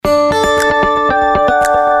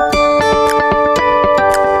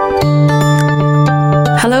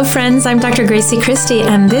friends, I'm Dr. Gracie Christie,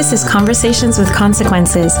 and this is Conversations with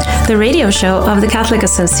Consequences, the radio show of the Catholic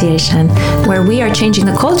Association, where we are changing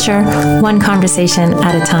the culture one conversation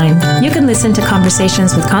at a time. You can listen to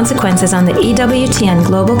Conversations with Consequences on the EWTN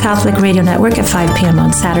Global Catholic Radio Network at 5 p.m.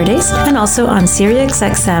 on Saturdays, and also on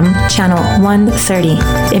SiriusXM channel 130.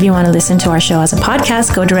 If you want to listen to our show as a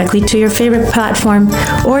podcast, go directly to your favorite platform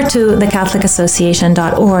or to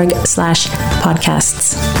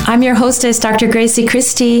thecatholicassociation.org/podcasts. I'm your hostess, Dr. Gracie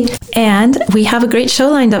Christie, and we have a great show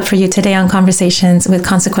lined up for you today on Conversations with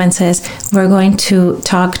Consequences. We're going to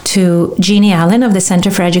talk to Jeannie Allen of the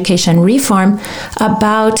Center for Education Reform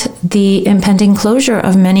about the impending closure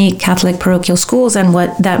of many Catholic parochial schools and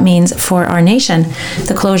what that means for our nation.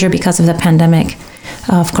 The closure because of the pandemic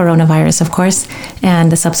of coronavirus, of course,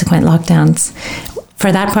 and the subsequent lockdowns.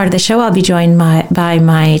 For that part of the show, I'll be joined by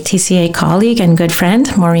my TCA colleague and good friend,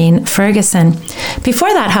 Maureen Ferguson.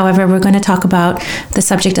 Before that, however, we're going to talk about the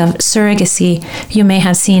subject of surrogacy. You may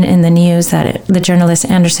have seen in the news that the journalist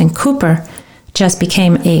Anderson Cooper just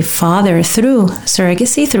became a father through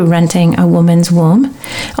surrogacy, through renting a woman's womb.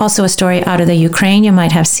 Also a story out of the Ukraine you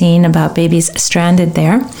might have seen about babies stranded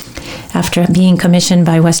there after being commissioned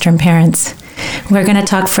by Western parents. We're going to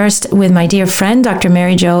talk first with my dear friend, Dr.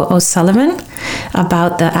 Mary Jo O'Sullivan,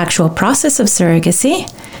 about the actual process of surrogacy.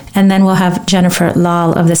 And then we'll have Jennifer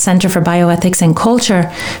Lal of the Center for Bioethics and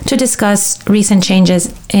Culture to discuss recent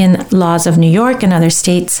changes in laws of New York and other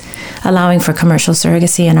states allowing for commercial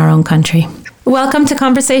surrogacy in our own country. Welcome to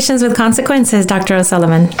Conversations with Consequences, Dr.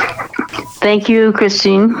 O'Sullivan. Thank you,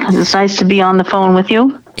 Christine. It's nice to be on the phone with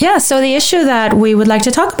you. Yeah, so the issue that we would like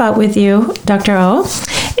to talk about with you, Dr. O,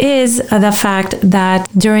 is the fact that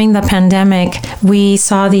during the pandemic, we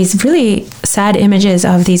saw these really sad images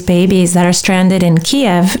of these babies that are stranded in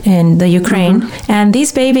Kiev in the Ukraine. Mm-hmm. And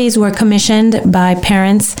these babies were commissioned by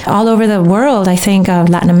parents all over the world, I think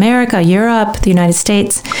Latin America, Europe, the United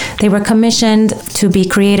States. They were commissioned to be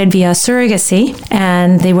created via surrogacy,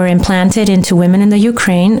 and they were implanted into women in the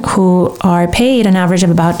Ukraine who are paid an average of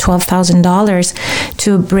about $12,000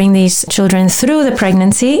 to bring these children through the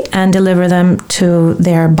pregnancy and deliver them to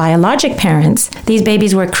their biologic parents. These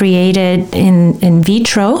babies were created in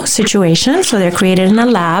vitro situations, so they're created in a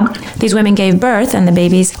lab. These women gave birth, and the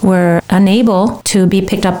babies were unable to be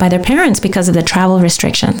picked up by their parents because of the travel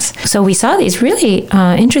restrictions. So we saw these really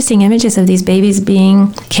interesting images of these babies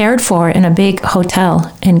being cared for in a big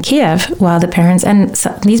hotel in Kiev while the parents, and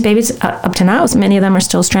these babies up to now, many of them are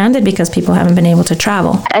still stranded because people haven't been able to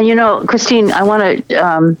travel. And you know, Christine, I want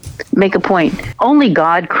to make a point. Only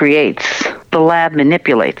God creates. The lab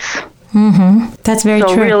manipulates. Mm-hmm. That's very true.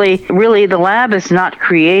 So really, the lab is not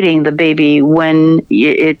creating the baby when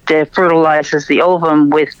it fertilizes the ovum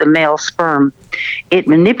with the male sperm. It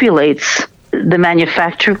manipulates the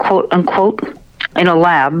manufacture, quote unquote, in a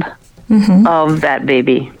lab. Mm-hmm. Of that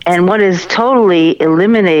baby. And what is totally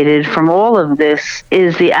eliminated from all of this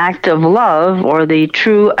is the act of love, or the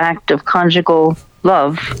true act of conjugal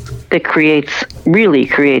love that really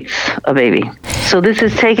creates a baby. So this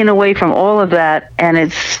is taken away from all of that, and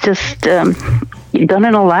it's just done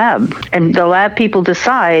in a lab. And the lab people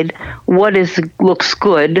decide what looks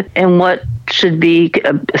good and what should be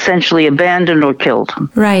essentially abandoned or killed.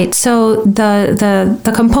 Right. So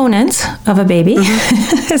the components of a baby,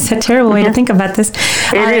 mm-hmm. It's a terrible way to think about this.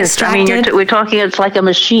 It is. Extracted. I mean, we're talking, it's like a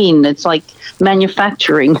machine. It's like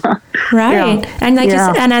manufacturing. Right. Yeah. And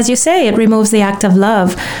and as you say, it removes the act of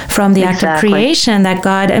love from the act of creation that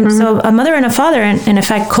God, and so a mother and a father in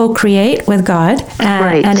effect co-create with God.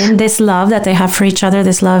 And in this love that they have for each other,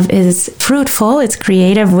 this love is fruitful, it's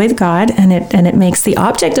creative with God, and it makes the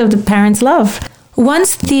object of the parents' love.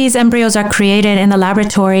 Once these embryos are created in the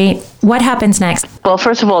laboratory, what happens next? Well,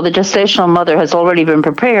 first of all, the gestational mother has already been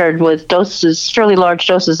prepared with fairly large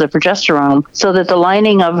doses of progesterone, so that the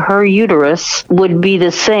lining of her uterus would be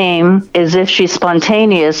the same as if she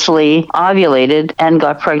spontaneously ovulated and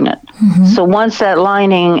got pregnant. Mm-hmm. So once that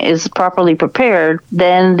lining is properly prepared,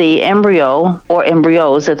 then the embryo, or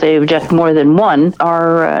embryos, if they inject more than one,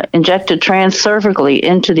 are injected transcervically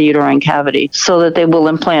into the uterine cavity, so that they will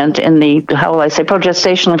implant in the,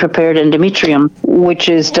 progestationally prepared endometrium, which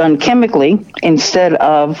is done chemically instead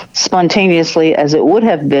of spontaneously as it would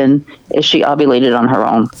have been if she ovulated on her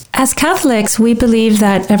own. As Catholics, we believe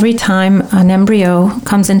that every time an embryo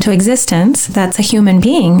comes into existence, that's a human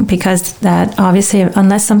being, because that obviously,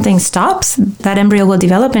 unless something stops, that embryo will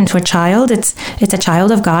develop into a child. It's a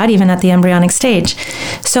child of God, even at the embryonic stage.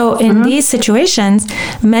 So in these situations,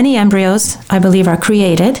 many embryos, I believe, are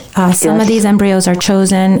created. Some of these embryos are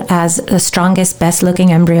chosen as the strongest best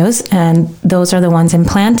looking embryos, and those are the ones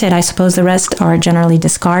implanted. I suppose the rest are generally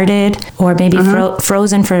discarded or maybe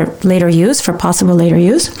frozen for later use, for possible later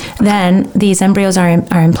use. Then these embryos are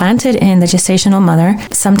implanted in the gestational mother,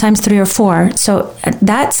 sometimes 3 or 4. So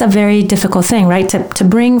that's a very difficult thing, right? To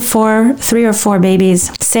bring 3 or 4 babies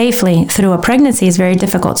safely through a pregnancy is very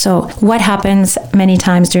difficult. So what happens many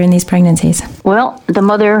times during these pregnancies? Well,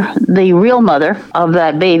 the real mother of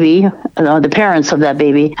that baby, the parents of that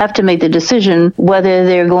baby, have to make the decision whether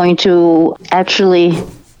they're going to actually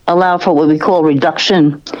allow for what we call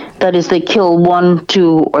reduction. That is, they kill 1,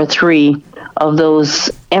 2, or 3 of those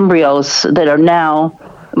embryos that are now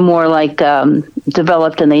more like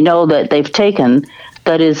developed and they know that they've taken.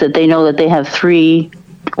 That is, that they know that they have 3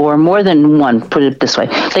 or more than 1, put it this way.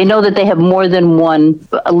 They know that they have more than 1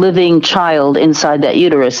 living child inside that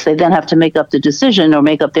uterus. They then have to make up the decision or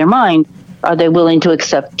make up their mind. Are they willing to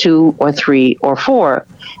accept 2 or 3 or 4?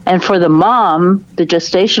 And for the mom, the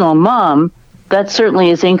gestational mom, that certainly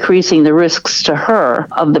is increasing the risks to her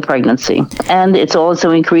of the pregnancy. And it's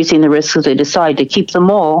also increasing the risks if they decide to keep them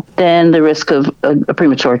all, then the risk of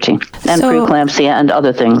prematurity and preeclampsia and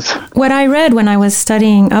other things. What I read when I was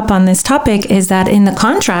studying up on this topic is that in the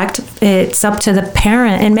contract, it's up to the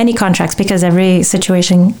parent, in many contracts, because every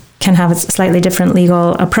situation can have a slightly different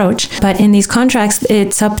legal approach. But in these contracts,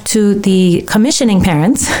 it's up to the commissioning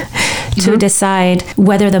parents to decide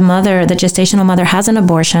whether the gestational mother has an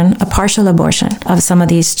abortion, a partial abortion of some of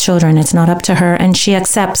these children. It's not up to her, and she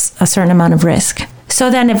accepts a certain amount of risk. So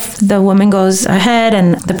then if the woman goes ahead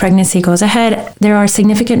and the pregnancy goes ahead, there are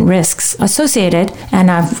significant risks associated, and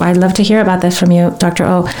I'd love to hear about this from you, Dr.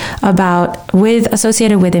 O,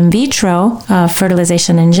 associated with in vitro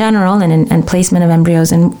fertilization in general and placement of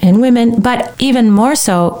embryos in women, but even more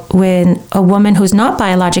so when a woman who's not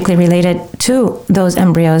biologically related to those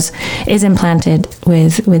embryos is implanted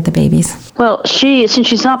with the babies. Well, since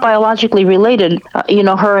she's not biologically related,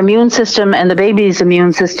 her immune system and the baby's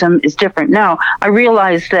immune system is different. Now, I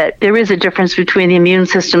realize that there is a difference between the immune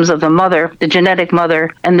systems of the mother, the genetic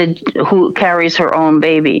mother, and who carries her own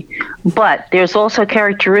baby. But there's also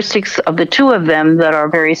characteristics of the two of them that are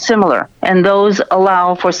very similar, and those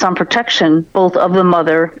allow for some protection both of the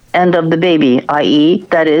mother and of the baby, i.e.,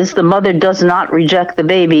 that is, the mother does not reject the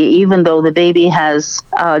baby even though the baby has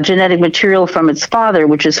genetic material from its father,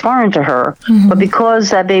 which is foreign to her. But because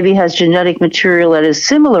that baby has genetic material that is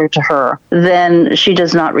similar to her, then she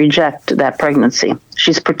does not reject that pregnancy.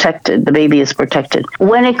 She's protected. The baby is protected.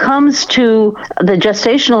 When it comes to the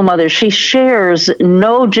gestational mother, she shares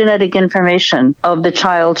no genetic information of the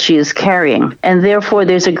child she is carrying, and therefore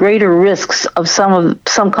there's a greater risks of some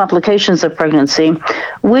complications of pregnancy,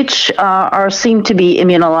 which seem to be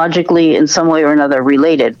immunologically in some way or another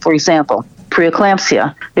related. For example,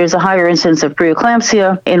 preeclampsia. There's a higher incidence of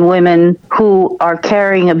preeclampsia in women who are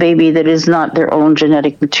carrying a baby that is not their own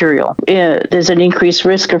genetic material. There's an increased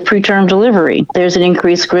risk of preterm delivery. There's an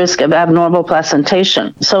increased risk of abnormal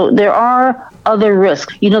placentation. So there are other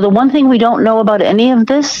risks. The one thing we don't know about any of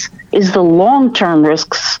this is the long-term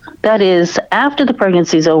risks. That is, after the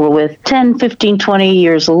pregnancy is over with, 10, 15, 20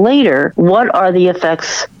 years later, what are the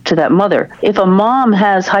effects to that mother? If a mom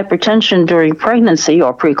has hypertension during pregnancy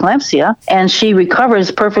or preeclampsia, and she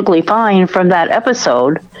recovers perfectly fine from that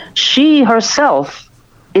episode, she herself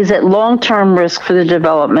is at long-term risk for the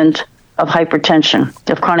development of hypertension,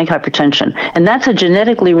 of chronic hypertension. And that's a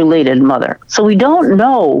genetically related mother. So we don't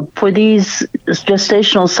know for these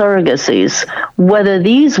gestational surrogacies whether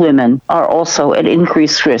these women are also at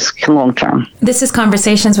increased risk long term. This is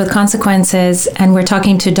Conversations with Consequences, and we're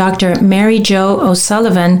talking to Dr. Mary Jo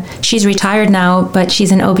O'Sullivan. She's retired now, but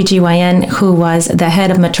she's an OBGYN who was the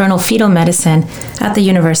head of maternal fetal medicine at the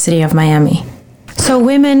University of Miami. So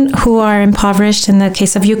women who are impoverished in the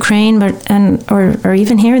case of Ukraine, or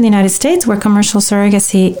even here in the United States, where commercial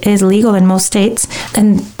surrogacy is legal in most states,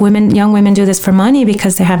 and young women do this for money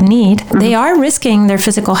because they have need, they are risking their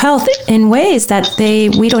physical health in ways that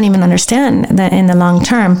we don't even understand in the long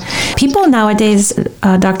term. People nowadays,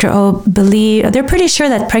 Dr. O, they're pretty sure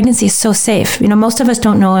that pregnancy is so safe. Most of us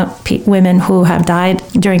don't know women who have died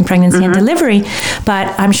during pregnancy and delivery,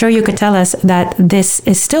 but I'm sure you could tell us that this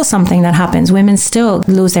is still something that happens. Women still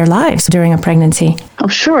lose their lives during a pregnancy. Oh,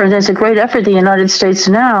 sure. There's a great effort in the United States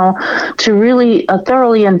now to really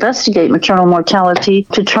thoroughly investigate maternal mortality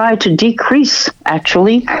to try to decrease,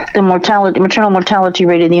 actually, the maternal mortality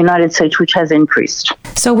rate in the United States, which has increased.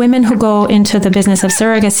 So women who go into the business of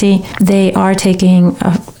surrogacy, they are taking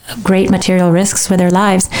great material risks with their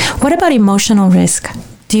lives. What about emotional risk?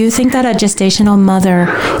 Do you think that a gestational mother,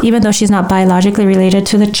 even though she's not biologically related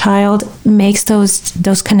to the child, makes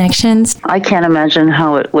those connections? I can't imagine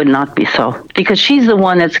how it would not be so, because she's the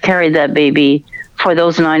one that's carried that baby for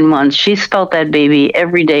those 9 months. She's felt that baby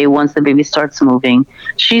every day once the baby starts moving.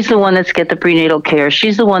 She's the one that's get the prenatal care.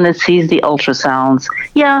 She's the one that sees the ultrasounds.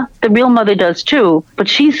 Yeah, the real mother does too, but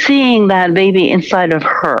she's seeing that baby inside of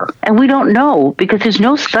her. And we don't know because there's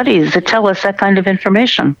no studies that tell us that kind of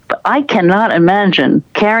information. But I cannot imagine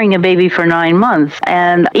carrying a baby for 9 months,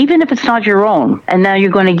 and even if it's not your own, and now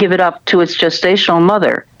you're going to give it up to its gestational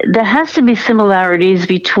mother, there has to be similarities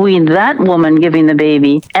between that woman giving the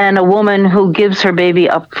baby and a woman who gives her baby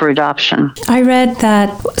up for adoption. I read that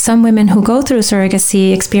some women who go through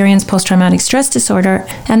surrogacy experience post-traumatic stress disorder,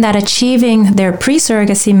 and that achieving their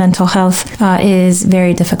pre-surrogacy mental health is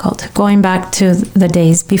very difficult. Going back to the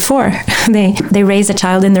days before, they raised a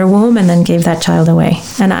child in their womb and then gave that child away.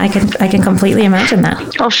 And I can completely imagine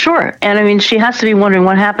that. Oh, sure. And I mean, she has to be wondering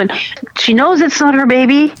what happened. She knows it's not her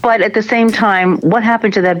baby, but at the same time, what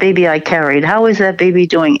happened to that baby I carried? How is that baby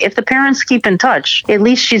doing? If the parents keep in touch, at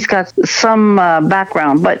least she's got some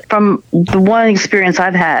background. But from the one experience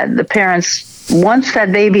I've had, the parents, once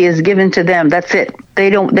that baby is given to them, that's it. They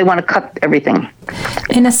want to cut everything.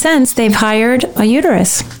 In a sense, they've hired a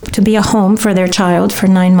uterus to be a home for their child for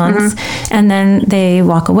 9 months, and then they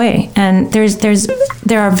walk away. And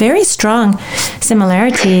there are very strong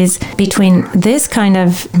similarities between this kind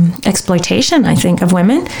of exploitation, I think, of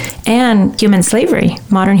women and human slavery,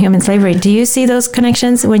 modern human slavery. Do you see those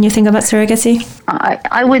connections when you think about surrogacy?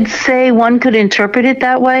 I would say one could interpret it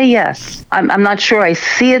that way, yes. I'm not sure I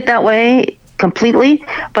see it that way completely,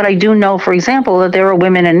 but I do know, for example, that there are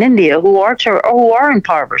women in India who are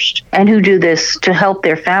impoverished and who do this to help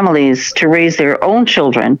their families to raise their own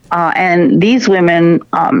children. And these women,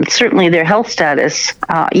 certainly their health status,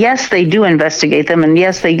 yes, they do investigate them, and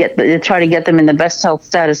yes, they try to get them in the best health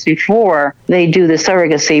status before they do the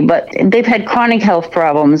surrogacy. But they've had chronic health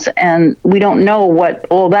problems, and we don't know what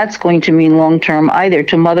all that's going to mean long term either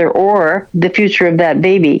to mother or the future of that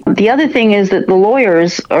baby. The other thing is that the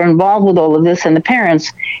lawyers are involved with all of this, and the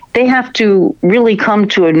parents, they have to really come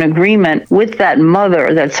to an agreement with that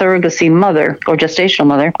mother, that surrogacy mother, or gestational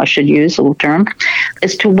mother, I should use the term,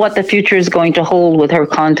 as to what the future is going to hold with her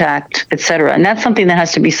contact, etc. And that's something that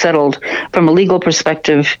has to be settled from a legal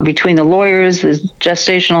perspective between the lawyers, the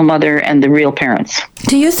gestational mother, and the real parents.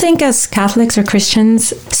 Do you think as Catholics or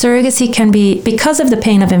Christians, surrogacy can be, because of the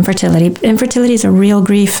pain of infertility is a real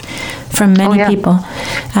grief for many people.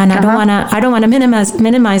 And I don't want to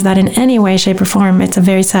minimize that in any way, shape, or form. It's a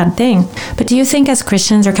very sad thing. But do you think as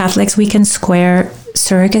Christians or Catholics we can square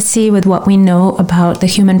surrogacy with what we know about the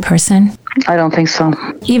human person? I don't think so.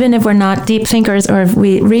 Even if we're not deep thinkers, or if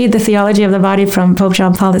we read the Theology of the Body from Pope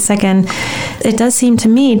John Paul II, it does seem to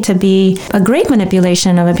me to be a great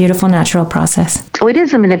manipulation of a beautiful natural process. Oh, it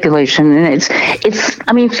is a manipulation, and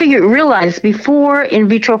realize before in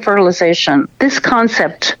vitro fertilization, this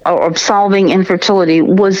concept of solving infertility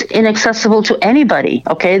was inaccessible to anybody,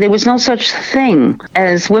 okay? There was no such thing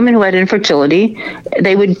as women who had infertility.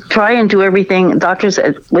 They would try and do everything, doctors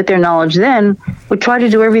with their knowledge then would try to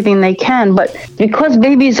do everything they can. But because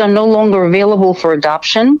babies are no longer available for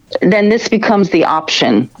adoption, then this becomes the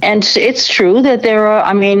option. And it's true that there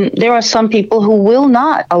are some people who will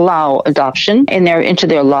not allow adoption into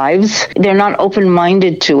their lives. They're not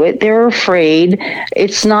open-minded to it. They're afraid.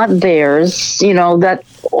 It's not theirs,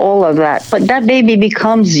 all of that. But that baby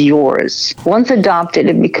becomes yours. Once adopted,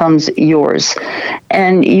 it becomes yours.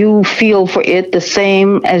 And you feel for it the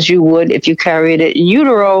same as you would if you carried it in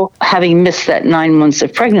utero, having missed that 9 months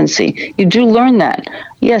of pregnancy. You do learn that.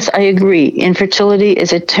 Yes, I agree. Infertility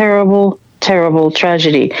is a terrible, terrible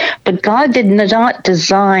tragedy. But God did not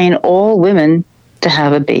design all women to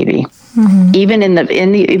have a baby, even in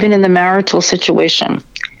the marital situation.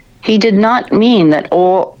 He did not mean that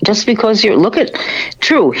all, just because there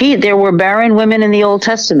were barren women in the Old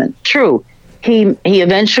Testament. True. He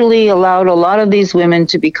eventually allowed a lot of these women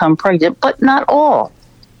to become pregnant, but not all.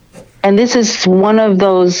 And this is one of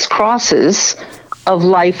those crosses of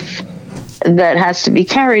life that has to be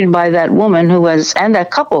carried by that woman and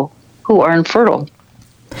that couple who are infertile.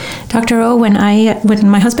 Dr. O, when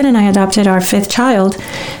my husband and I adopted our 5th child,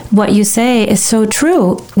 what you say is so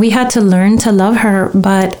true. We had to learn to love her,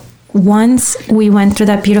 but once we went through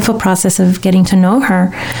that beautiful process of getting to know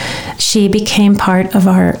her, she became part of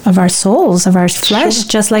our souls, of our flesh,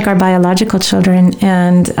 just like our biological children.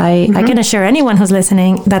 And I can assure anyone who's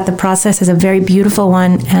listening that the process is a very beautiful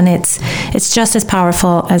one, and it's just as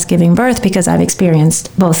powerful as giving birth, because I've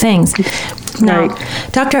experienced both things. Now,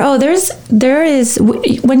 right. Dr. O, there is,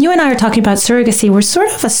 when you and I are talking about surrogacy, we're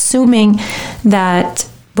sort of assuming that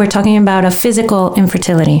we're talking about a physical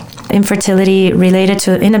infertility related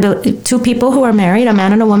to inability, two people who are married, a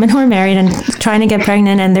man and a woman who are married and trying to get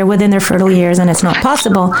pregnant, and they're within their fertile years and it's not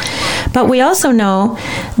possible. But we also know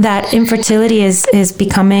that infertility is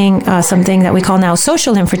becoming something that we call now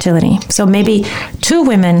social infertility. So maybe two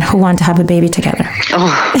women who want to have a baby together.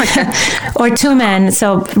 Oh. Or two men.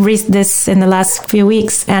 So this in the last few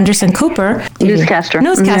weeks, Anderson Cooper, newscaster,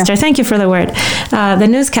 yeah. Thank you for the word. The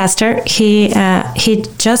newscaster, he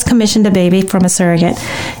just commissioned a baby from a surrogate,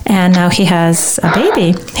 and now he has a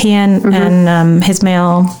baby. He and his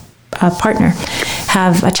male partner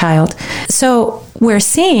have a child. So we're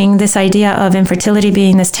seeing this idea of infertility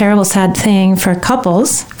being this terrible, sad thing for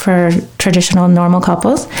couples, for traditional, normal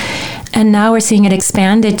couples. And now we're seeing it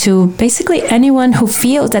expanded to basically anyone who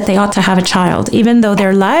feels that they ought to have a child, even though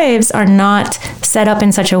their lives are not set up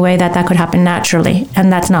in such a way that could happen naturally.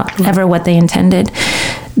 And that's not ever what they intended.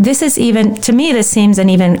 This is even, to me, this seems an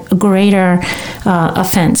even greater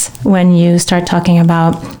offense when you start talking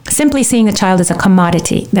about simply seeing the child as a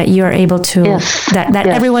commodity that you're able to, that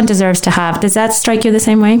everyone deserves to have. Does that strike you the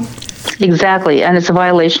same way? Exactly. And it's a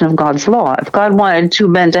violation of God's law. If God wanted two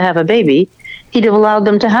men to have a baby, he'd have allowed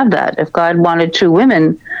them to have that. If God wanted two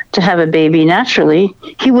women to have a baby naturally,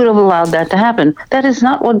 he would have allowed that to happen. That is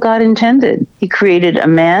not what God intended. He created a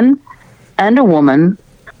man and a woman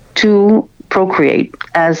to procreate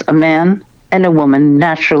as a man and a woman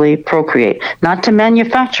naturally procreate, not to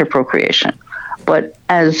manufacture procreation, but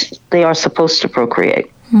as they are supposed to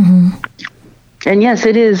procreate. Mm-hmm. And yes,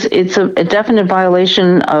 it's a definite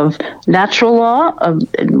violation of natural law, of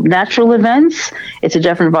natural events. It's a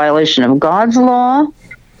definite violation of God's law.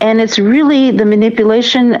 And it's really the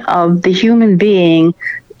manipulation of the human being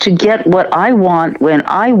to get what I want when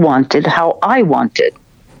I want it, how I want it.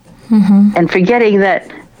 Mm-hmm. And forgetting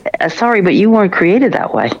that, sorry, but you weren't created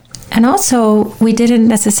that way. And also, we didn't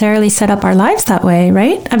necessarily set up our lives that way,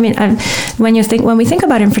 right? I mean, when we think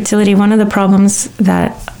about infertility, one of the problems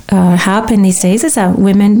that happen these days is that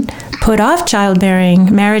women put off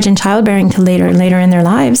marriage and childbearing to later in their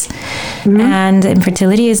lives. Mm-hmm. And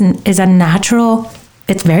infertility is a natural,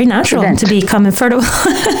 it's very natural event to become infertile.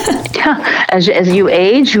 Yeah, as you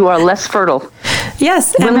age, you are less fertile.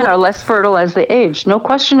 Yes. Women are less fertile as they age, no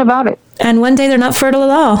question about it. And one day they're not fertile at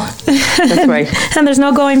all. That's right. And there's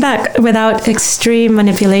no going back without extreme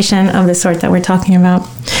manipulation of the sort that we're talking about.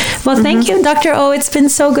 Well, thank you, Dr. O. It's been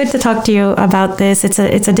so good to talk to you about this. It's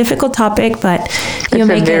a difficult topic, but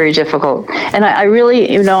it's very difficult. And I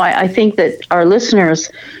really, I think that our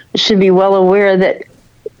listeners should be well aware that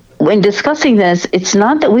when discussing this, it's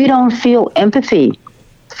not that we don't feel empathy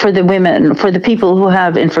for the women, for the people who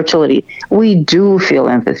have infertility. We do feel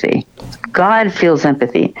empathy. God feels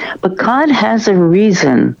empathy. But God has a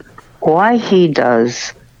reason why he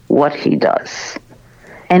does what he does.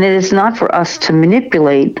 And it is not for us to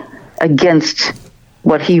manipulate against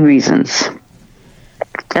what he reasons.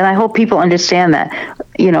 And I hope people understand that,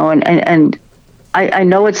 and I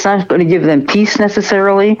know it's not going to give them peace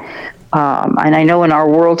necessarily. And I know in our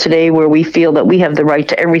world today where we feel that we have the right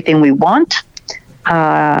to everything we want,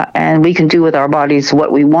 and we can do with our bodies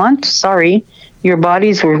what we want. Sorry, your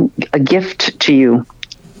bodies were a gift to you,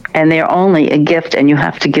 and they're only a gift, and you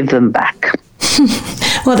have to give them back.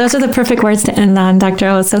 Well, those are the perfect words to end on, Dr.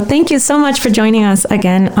 O. So thank you so much for joining us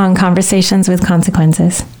again on Conversations with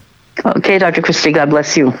Consequences. Okay, Dr. Christy, God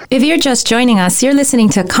bless you. If you're just joining us, you're listening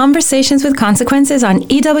to Conversations with Consequences on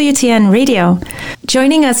EWTN Radio.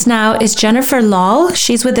 Joining us now is Jennifer Lahl.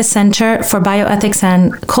 She's with the Center for Bioethics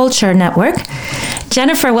and Culture Network.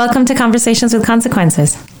 Jennifer, welcome to Conversations with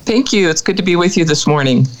Consequences. Thank you. It's good to be with you this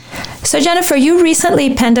morning. So, Jennifer, you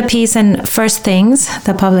recently penned a piece in First Things,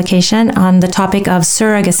 the publication, on the topic of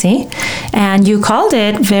surrogacy, and you called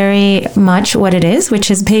it very much what it is, which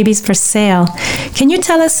is babies for sale. Can you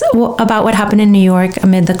tell us about what happened in New York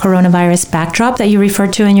amid the coronavirus backdrop that you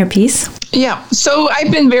referred to in your piece? Yeah, so I've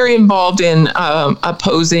been very involved in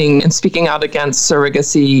opposing and speaking out against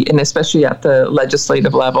surrogacy, and especially at the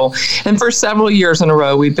legislative level. And for several years in a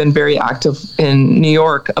row, we've been very active in New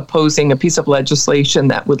York opposing a piece of legislation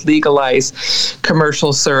that would legalize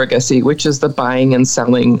commercial surrogacy, which is the buying and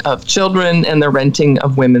selling of children and the renting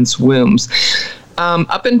of women's wombs.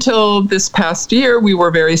 Up until this past year, we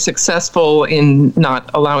were very successful in not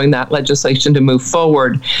allowing that legislation to move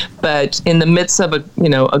forward. But in the midst of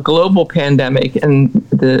a global pandemic and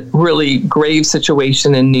the really grave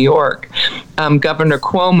situation in New York, Governor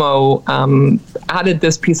Cuomo added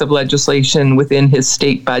this piece of legislation within his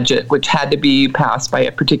state budget, which had to be passed by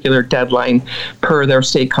a particular deadline per their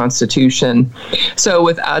state constitution. So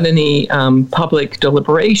without any public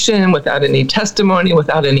deliberation, without any testimony,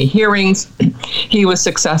 without any hearings, he was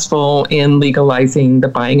successful in legalizing the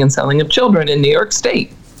buying and selling of children in New York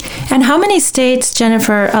State. And how many states,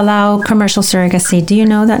 Jennifer, allow commercial surrogacy? Do you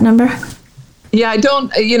know that number? Yeah, I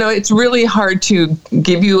don't, it's really hard to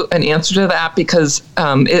give you an answer to that because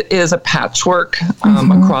it is a patchwork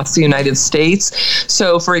across the United States.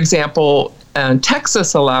 So, for example,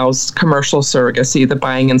 Texas allows commercial surrogacy, the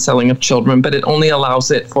buying and selling of children, but it only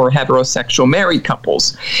allows it for heterosexual married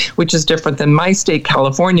couples, which is different than my state,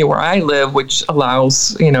 California, where I live, which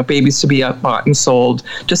allows, babies to be bought and sold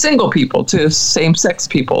to single people, to same-sex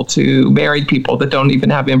people, to married people that don't even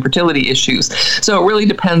have infertility issues. So it really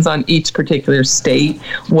depends on each particular state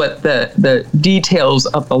what the details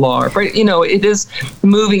of the law are. But, it is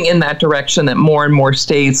moving in that direction that more and more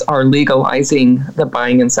states are legalizing the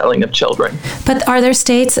buying and selling of children. But are there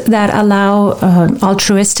states that allow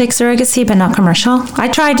altruistic surrogacy but not commercial? I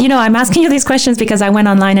tried, I'm asking you these questions because I went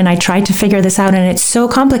online and I tried to figure this out, and it's so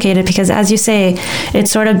complicated because, as you say,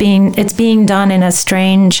 it's being done in a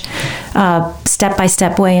strange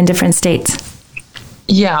step-by-step way in different states.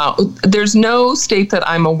 Yeah, there's no state that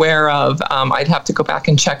I'm aware of. I'd have to go back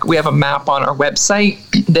and check. We have a map on our website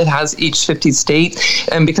that has each 50 states,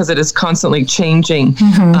 and because it is constantly changing,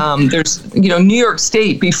 there's, New York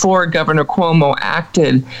State, before Governor Cuomo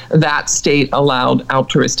acted, that state allowed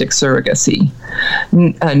altruistic surrogacy.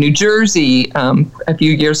 New Jersey, a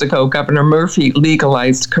few years ago, Governor Murphy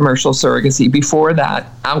legalized commercial surrogacy. Before that,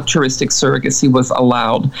 altruistic surrogacy was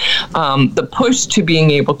allowed. The push to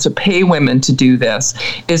being able to pay women to do this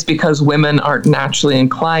is because women aren't naturally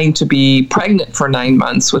inclined to be pregnant for 9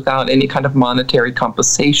 months without any kind of monetary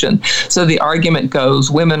compensation. So the argument goes,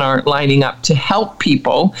 women aren't lining up to help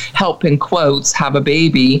people, help in quotes, have a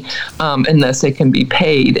baby, unless they can be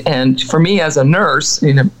paid. And for me as a nurse,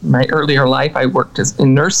 in my earlier life, I worked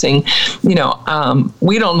in nursing, we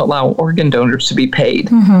don't allow organ donors to be paid.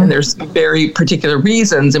 And there's very particular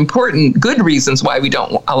reasons, important, good reasons why we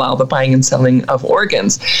don't allow the buying and selling of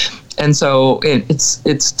organs. And so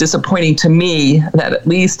it's disappointing to me that at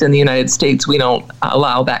least in the United States, we don't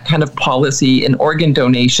allow that kind of policy in organ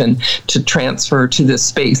donation to transfer to this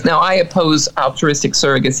space. Now, I oppose altruistic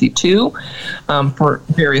surrogacy too, for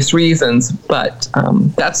various reasons, but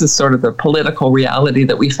that's the sort of the political reality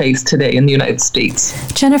that we face today in the United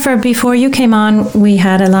States. Jennifer, before you came on, we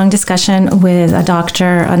had a long discussion with a doctor,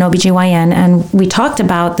 an OBGYN, and we talked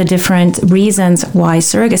about the different reasons why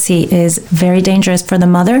surrogacy is very dangerous for the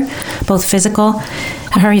mother, both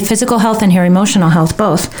her physical health and her emotional health,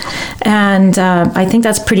 both. And I think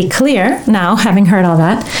that's pretty clear now, having heard all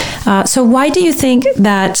that. So why do you think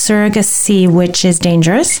that surrogacy, which is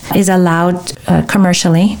dangerous, is allowed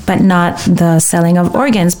commercially, but not the selling of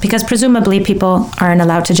organs? Because presumably people aren't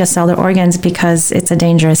allowed to just sell their organs because it's a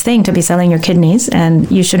dangerous thing to be selling your kidneys, and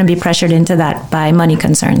you shouldn't be pressured into that by money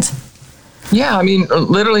concerns. Yeah, I mean,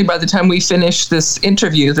 literally by the time we finish this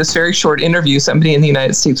interview, this very short interview, somebody in the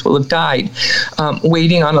United States will have died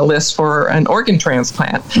waiting on a list for an organ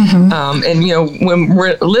transplant. And, when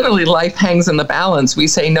literally life hangs in the balance, we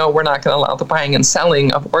say, no, we're not going to allow the buying and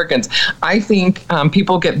selling of organs. I think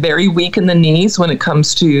people get very weak in the knees when it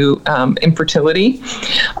comes to infertility.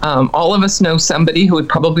 All of us know somebody who would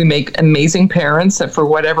probably make amazing parents that for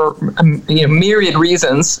whatever, myriad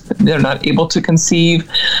reasons, they're not able to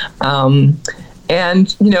conceive.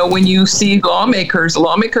 And, when you see lawmakers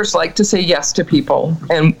like to say yes to people.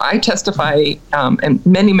 And I testify in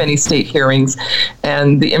many, many state hearings,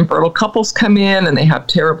 and the infertile couples come in and they have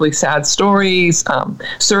terribly sad stories.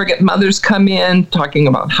 Surrogate mothers come in talking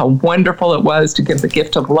about how wonderful it was to give the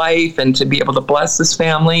gift of life and to be able to bless this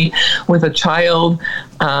family with a child.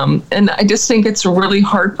 And I just think it's really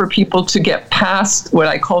hard for people to get past what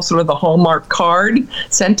I call sort of the Hallmark card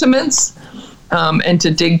sentiments. And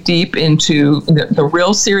to dig deep into the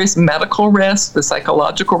real serious medical risk, the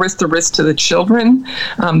psychological risk, the risk to the children.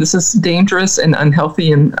 This is dangerous and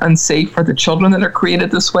unhealthy and unsafe for the children that are created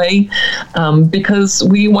this way, because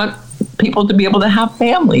we want people to be able to have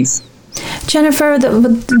families. Jennifer,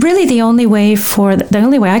 the only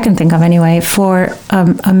way I can think of anyway, for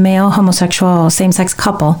a male homosexual same-sex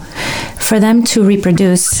couple, for them to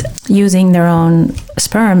reproduce using their own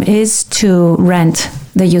sperm is to rent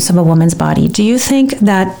the use of a woman's body. Do you think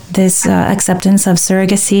that this acceptance of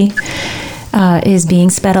surrogacy is being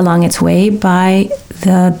sped along its way by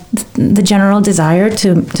the general desire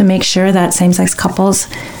to make sure that same-sex couples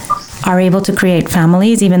are able to create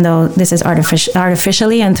families, even though this is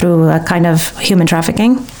artificially and through a kind of human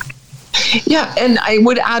trafficking? Yeah, and I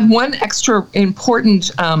would add one extra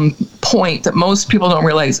important point that most people don't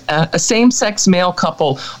realize. A same-sex male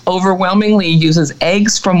couple overwhelmingly uses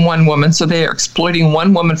eggs from one woman, so they are exploiting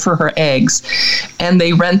one woman for her eggs, and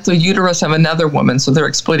they rent the uterus of another woman, so they're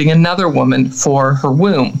exploiting another woman for her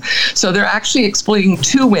womb. So they're actually exploiting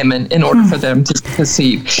two women in order for them to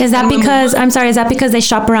conceive. Is that because they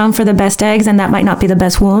shop around for the best eggs and that might not be the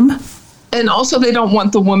best womb? And also, they don't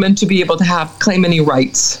want the woman to be able to claim any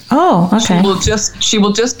rights. Oh, okay. She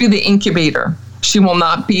will just be the incubator. She will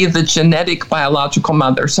not be the genetic biological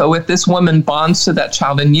mother. So if this woman bonds to that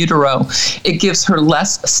child in utero, it gives her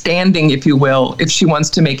less standing, if you will, if she wants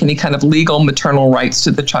to make any kind of legal maternal rights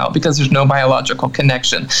to the child, because there's no biological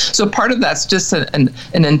connection. So part of that's just an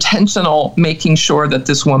intentional making sure that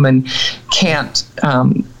this woman can't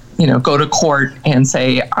go to court and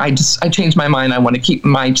say, I changed my mind, I want to keep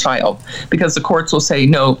my child, because the courts will say,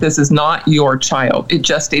 no, this is not your child. It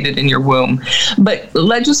gestated in your womb. But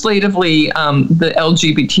legislatively, the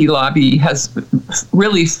LGBT lobby has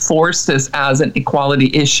really forced this as an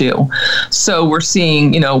equality issue. So we're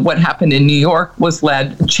seeing, what happened in New York was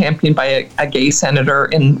championed by a gay senator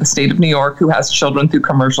in the state of New York who has children through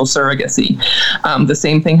commercial surrogacy. The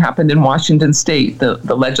same thing happened in Washington State.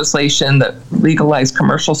 The legislation that legalized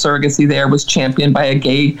commercial surrogacy there was championed by a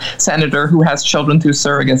gay senator who has children through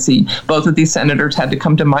surrogacy. Both of these senators had to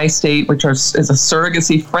come to my state, which is a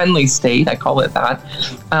surrogacy-friendly state, I call it that,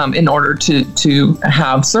 in order to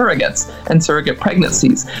have surrogates and surrogate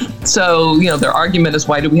pregnancies. So, their argument is,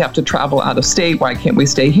 why do we have to travel out of state? Why can't we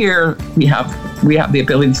stay here? We have the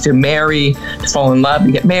ability to marry, to fall in love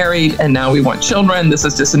and get married, and now we want children. This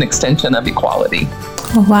is just an extension of equality.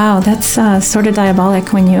 Oh, wow, that's sort of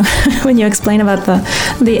diabolic when you when you explain about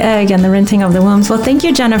the egg and the renting of the wombs. Well, thank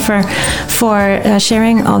you, Jennifer, for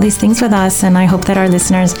sharing all these things with us, and I hope that our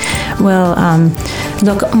listeners will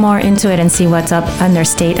look more into it and see what's up in their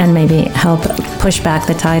state and maybe help push back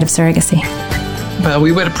the tide of surrogacy. Well,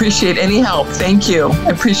 we would appreciate any help. Thank you. I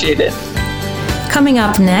appreciate it. Coming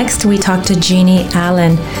up next, we talk to Jeannie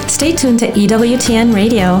Allen. Stay tuned to EWTN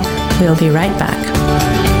Radio. We'll be right back.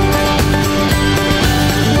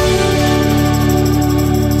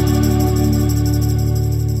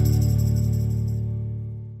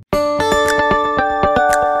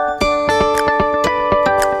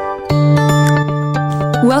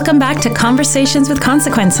 Welcome back to Conversations with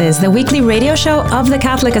Consequences, the weekly radio show of the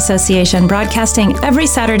Catholic Association, broadcasting every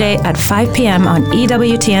Saturday at 5 p.m. on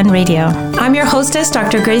EWTN Radio. I'm your hostess,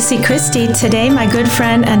 Dr. Gracie Christie. Today, my good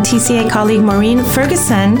friend and TCA colleague Maureen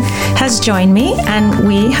Ferguson has joined me, and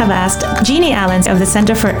we have asked Jeannie Allen of the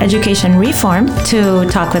Center for Education Reform to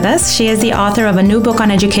talk with us. She is the author of a new book on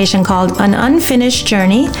education called An Unfinished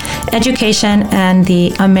Journey, Education and the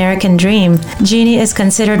American Dream. Jeannie is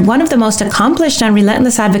considered one of the most accomplished and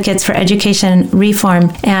relentless advocates for education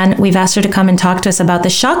reform, and we've asked her to come and talk to us about the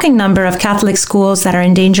shocking number of Catholic schools that are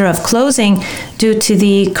in danger of closing due to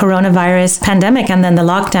the coronavirus pandemic and then the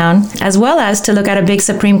lockdown, as well as to look at a big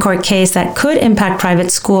Supreme Court case that could impact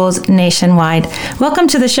private schools nationwide. Welcome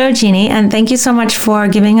to the show, Jeannie, and thank you so much for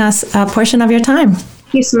giving us a portion of your time.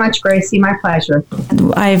 Thank you so much, Gracie. My pleasure.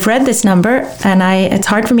 I've read this number, and it's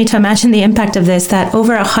hard for me to imagine the impact of this, that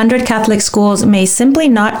over 100 Catholic schools may simply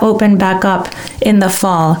not open back up in the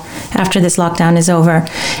fall after this lockdown is over.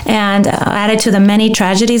 And added to the many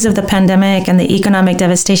tragedies of the pandemic and the economic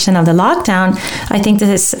devastation of the lockdown, I think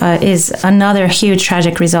this is another huge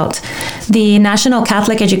tragic result. The National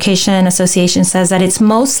Catholic Education Association says that it's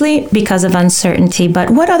mostly because of uncertainty, but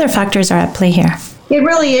what other factors are at play here? It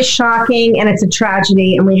really is shocking, and it's a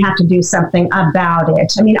tragedy, and we have to do something about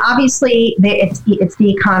it. I mean, obviously, it's the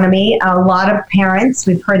economy. A lot of parents,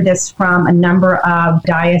 we've heard this from a number of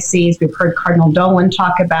dioceses. We've heard Cardinal Dolan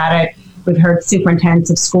talk about it. We've heard superintendents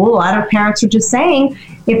of school. A lot of parents are just saying,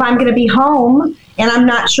 if I'm going to be home and I'm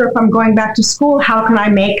not sure if I'm going back to school, how can I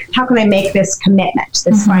make this commitment,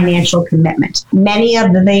 this financial commitment? Many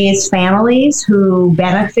of these families who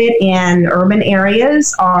benefit in urban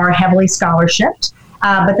areas are heavily scholarshiped.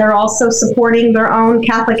 But they're also supporting their own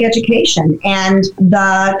Catholic education. And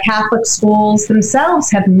the Catholic schools themselves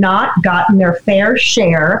have not gotten their fair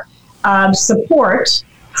share of support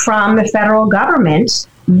from the federal government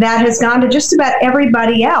that has gone to just about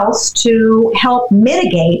everybody else to help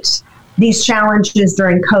mitigate these challenges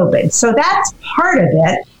during COVID. So that's part of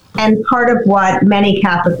it. and part of what many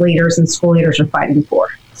Catholic leaders and school leaders are fighting for.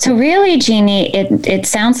 So really, Jeannie, it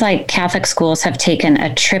sounds like Catholic schools have taken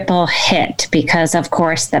a triple hit because, of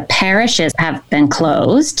course, the parishes have been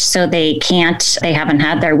closed, so they haven't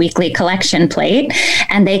had their weekly collection plate,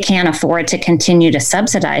 and they can't afford to continue to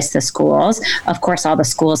subsidize the schools. Of course, all the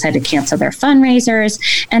schools had to cancel their fundraisers,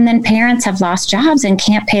 and then parents have lost jobs and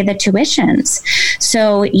can't pay the tuitions.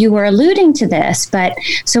 So you were alluding to this, but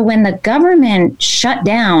so when the government shut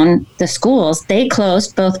down the schools, they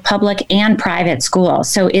closed both public and private schools.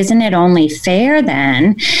 So isn't it only fair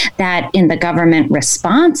then that in the government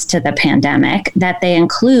response to the pandemic that they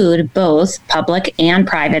include both public and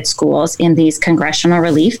private schools in these congressional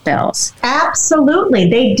relief bills? Absolutely.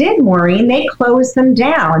 They did, Maureen. They closed them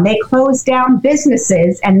down. They closed down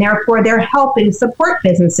businesses, and therefore they're helping support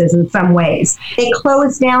businesses in some ways. They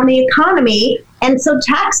closed down the economy. And so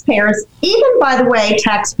taxpayers, even by the way,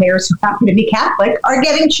 taxpayers who happen to be Catholic, are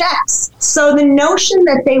getting checks. So the notion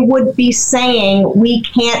that they would be saying, we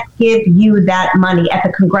can't give you that money at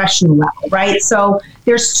the congressional level, right? So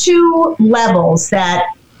there's two levels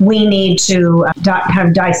that we need to kind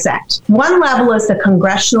of dissect. One level is the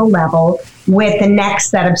congressional level with the next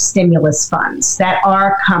set of stimulus funds that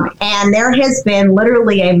are coming. And there has been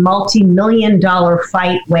literally a multi-million-dollar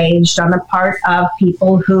fight waged on the part of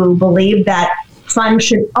people who believe that funds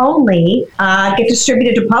should only get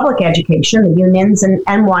distributed to public education, the unions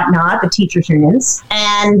and whatnot, the teachers' unions.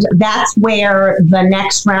 And that's where the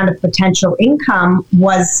next round of potential income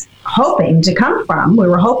was hoping to come from. We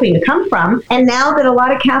were hoping to come from. And now that a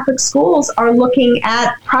lot of Catholic schools are looking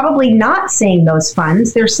at probably not seeing those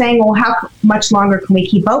funds, they're saying, well, how much longer can we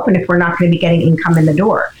keep open if we're not going to be getting income in the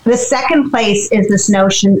door? The second place is this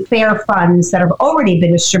notion, fair funds that have already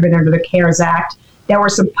been distributed under the CARES Act that were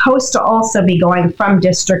supposed to also be going from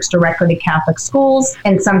districts directly to Catholic schools.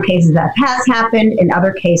 In some cases that has happened. In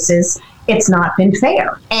other cases, it's not been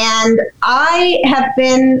fair. And I have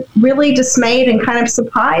been really dismayed and kind of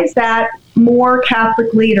surprised that more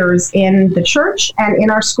Catholic leaders in the church and in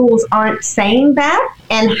our schools aren't saying that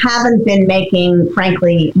and haven't been making,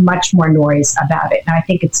 frankly, much more noise about it. And I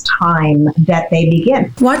think it's time that they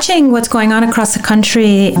begin. Watching what's going on across the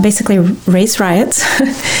country, basically race riots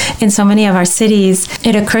in so many of our cities,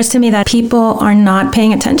 it occurs to me that people are not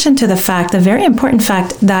paying attention to the fact, the very important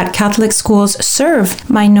fact, that Catholic schools serve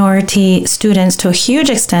minority students to a huge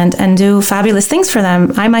extent and do fabulous things for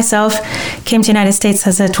them. I myself came to the United States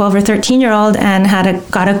as a 12 or 13-year-old and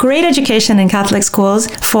got a great education in Catholic schools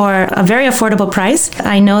for a very affordable price.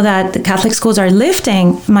 I know that the Catholic schools are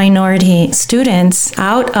lifting minority students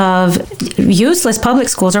out of useless public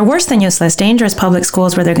schools, or worse than useless, dangerous public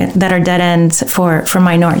schools that are dead ends for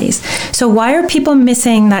minorities. So why are people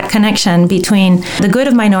missing that connection between the good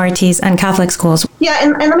of minorities and Catholic schools? Yeah,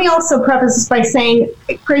 and let me also preface this by saying,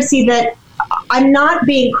 Gracie, that I'm not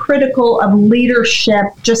being critical of leadership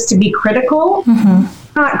just to be critical. Mm-hmm.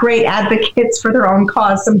 Not great advocates for their own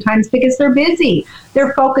cause sometimes because they're busy.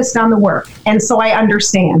 They're focused on the work. And so I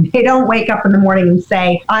understand. They don't wake up in the morning and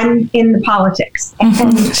say, I'm in the politics.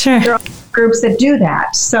 And sure. There are groups that do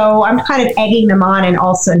that. So I'm kind of egging them on and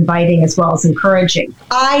also inviting as well as encouraging.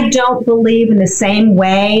 I don't believe in the same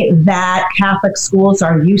way that Catholic schools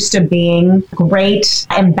are used to being great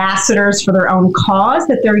ambassadors for their own cause,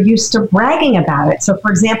 that they're used to bragging about it. So,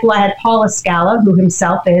 for example, I had Paul Escala, who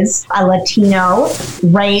himself is a Latino,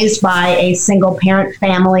 raised by a single-parent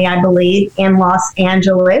family, I believe, in Los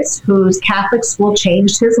Angeles, whose Catholic school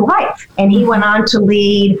changed his life. And he went on to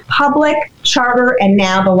lead public, charter, and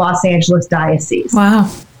now the Los Angeles Diocese.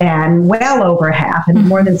 Wow. And well over half, and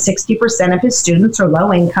more than 60% of his students are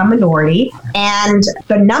low-income minority. And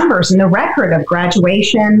the numbers and the record of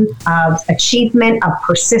graduation, of achievement, of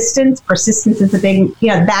persistence is a big,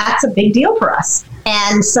 that's a big deal for us.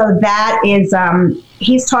 And so that is,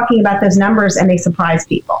 he's talking about those numbers and they surprise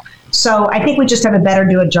people. So I think we just have do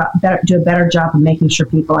a better job of making sure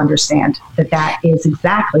people understand that is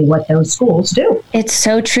exactly what those schools do. It's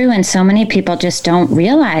so true. And so many people just don't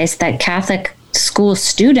realize that Catholic school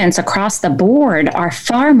students across the board are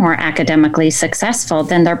far more academically successful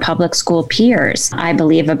than their public school peers. I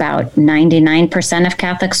believe about 99% of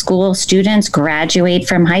Catholic school students graduate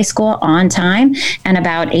from high school on time, and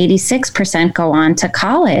about 86% go on to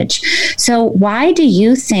college. So why do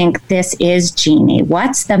you think this is, Jeannie?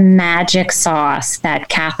 What's the magic sauce that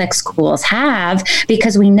Catholic schools have?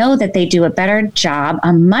 Because we know that they do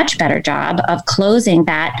a much better job of closing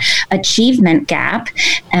that achievement gap,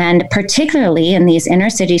 and particularly desperately in these inner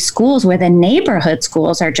city schools where the neighborhood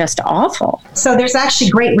schools are just awful. So there's actually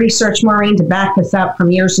great research, Maureen, to back this up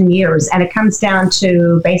from years and years. And it comes down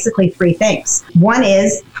to basically three things. One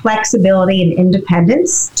is flexibility and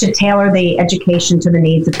independence to tailor the education to the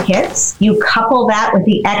needs of kids. You couple that with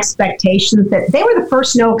the expectations that they were the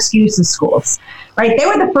first no excuses schools, right? They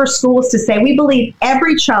were the first schools to say, we believe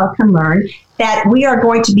every child can learn, that we are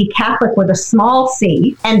going to be Catholic with a small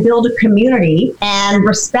c and build a community and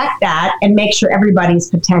respect that and make sure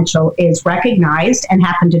everybody's potential is recognized, and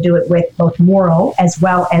happen to do it with both moral as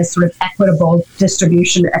well as sort of equitable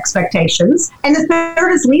distribution expectations. And the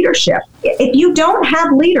third is leadership. If you don't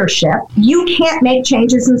have leadership, you can't make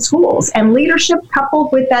changes in schools. And leadership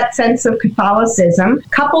coupled with that sense of Catholicism,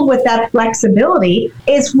 coupled with that flexibility,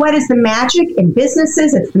 is what is the magic in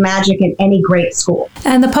businesses. It's the magic in any great school.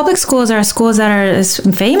 And the public schools are schools that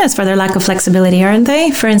are famous for their lack of flexibility, aren't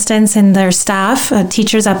they? For instance, in their staff,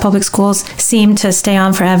 teachers at public schools seem to stay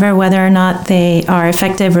on forever, whether or not they are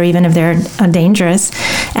effective or even if they're dangerous.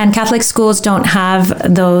 And Catholic schools don't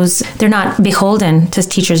have those, they're not beholden to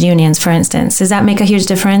teachers' unions, for instance. Does that make a huge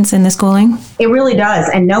difference in the schooling? It really does.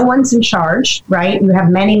 And no one's in charge, right? You have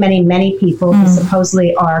many, many, many people who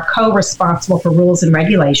supposedly are co-responsible for rules and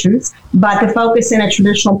regulations. But the focus in a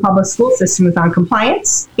traditional public school system is on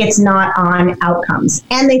compliance. It's not on outcomes.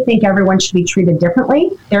 And they think everyone should be treated differently.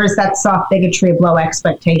 There is that soft bigotry of low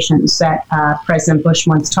expectations that President Bush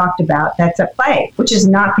once talked about that's at play, which is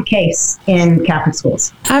not the case in Catholic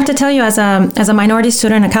schools. I have to tell you, as a minority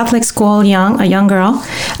student in a Catholic school, a young girl,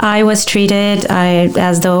 I was treated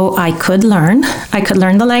as though I could learn. I could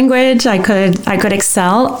learn the language. I could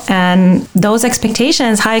excel. And those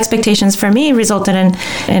expectations, high expectations for me, resulted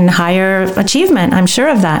in higher achievement. I'm sure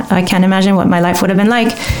of that. I can't imagine what my life would have been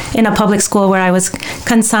like in a public school where I was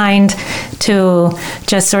consigned to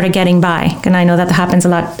just sort of getting by. And I know that happens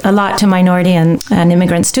a lot to minority and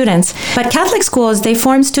immigrant students. But Catholic schools, they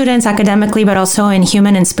form students academically, but also in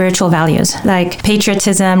human and spiritual values, like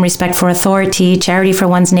patriotism, respect for authority, charity for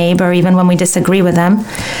one's neighbor, even when we disagree with them.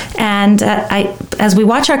 And as we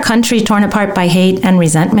watch our country torn apart by hate and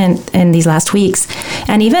resentment in these last weeks,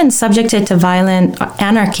 and even subjected to violent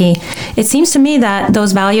anarchy, it seems to me that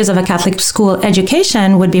those values of a Catholic school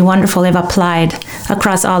education would be wonderful if applied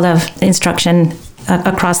across all of instruction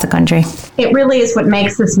across the country. It really is what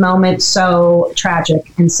makes this moment so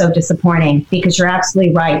tragic and so disappointing, because you're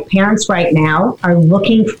absolutely right. Parents right now are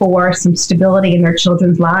looking for some stability in their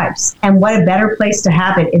children's lives. And what a better place to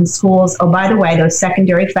have it in schools. Oh, by the way, those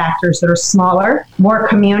secondary factors that are smaller, more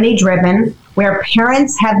community driven, where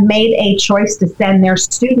parents have made a choice to send their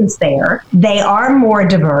students there. They are more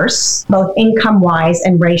diverse, both income-wise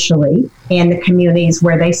and racially, in the communities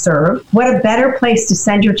where they serve. What a better place to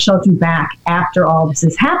send your children back after all this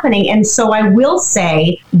is happening. And so I will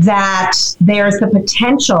say that there's the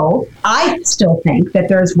potential, I still think that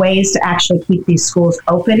there's ways to actually keep these schools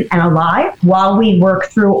open and alive while we work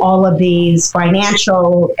through all of these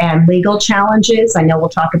financial and legal challenges. I know we'll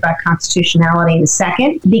talk about constitutionality in a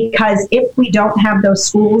second, because if we don't have those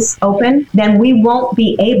schools open, then we won't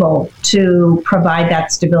be able to provide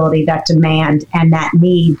that stability, that demand, and that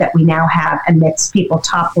need that we now have amidst people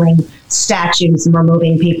toppling statues and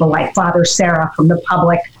removing people like Father Sarah from the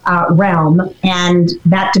public realm. And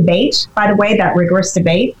that debate, by the way, that rigorous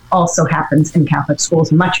debate, also happens in Catholic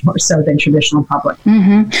schools, much more so than traditional public.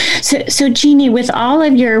 So Jeannie, with all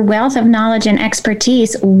of your wealth of knowledge and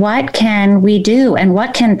expertise, what can we do, and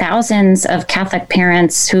what can thousands of Catholic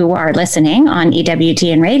parents who are listening on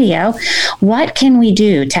EWTN radio, what can we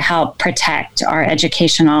do to help protect our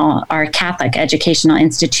Catholic educational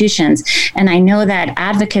institutions? And I know that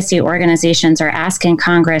advocacy organizations are asking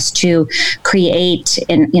Congress to create,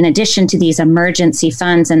 in addition to these emergency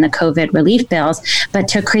funds and the COVID relief bills, but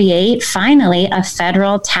to create finally a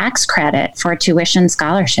federal tax credit for tuition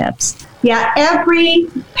scholarships. Yeah, every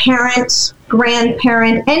parent,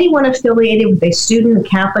 grandparent, anyone affiliated with a student in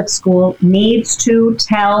Catholic school needs to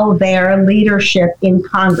tell their leadership in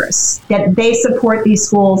Congress that they support these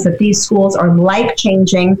schools, that these schools are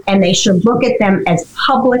life-changing, and they should look at them as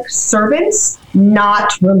public servants,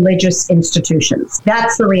 not religious institutions.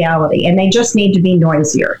 That's the reality, and they just need to be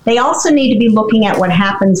noisier. They also need to be looking at what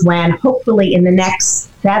happens when, hopefully in the next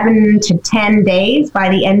 7 to 10 days, by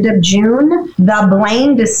the end of June, the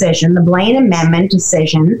Blaine decision, the Blaine Amendment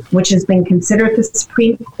decision, which has been considered at the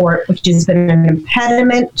Supreme Court, which has been an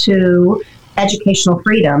impediment to educational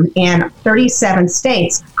freedom in 37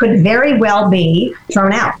 states could very well be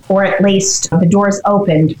thrown out, or at least the doors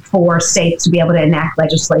opened for states to be able to enact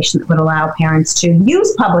legislation that would allow parents to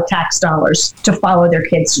use public tax dollars to follow their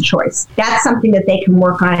kids to choice. That's something that they can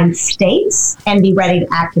work on in states and be ready to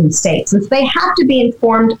act in states. And so they have to be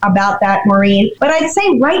informed about that, Maureen. But I'd say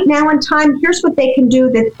right now in time, here's what they can do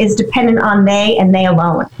that is dependent on they and they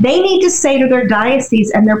alone. They need to say to their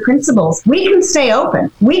diocese and their principals, we can stay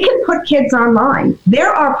open. We can put kids online.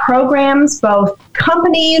 There are programs, both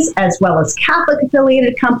companies as well as Catholic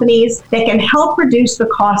affiliated companies, that can help reduce the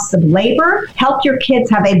costs of labor, help your kids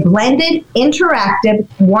have a blended, interactive,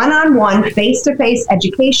 one-on-one, face-to-face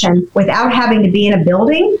education without having to be in a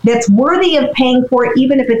building that's worthy of paying for it,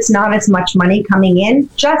 even if it's not as much money coming in,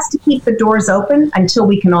 just to keep the doors open until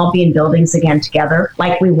we can all be in buildings again together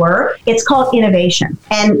like we were. It's called innovation.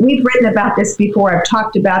 And we've written about this before. I've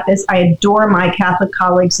talked about this. I adore my Catholic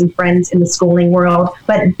colleagues and friends in the schooling world,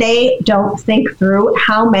 but they don't think through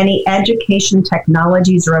how many education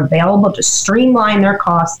technologies are available to streamline their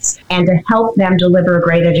costs and to help them deliver a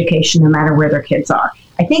great education no matter where their kids are.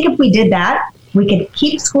 I think if we did that, we could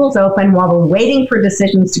keep schools open while we're waiting for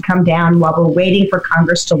decisions to come down, while we're waiting for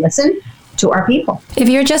Congress to listen to our people. If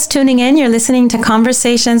you're just tuning in, you're listening to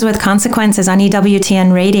Conversations with Consequences on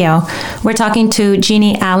EWTN Radio. We're talking to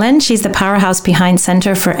Jeannie Allen. She's the powerhouse behind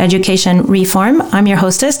Center for Education Reform. I'm your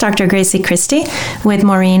hostess, Dr. Gracie Christie, with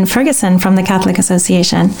Maureen Ferguson from the Catholic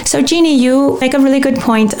Association. So Jeannie, you make a really good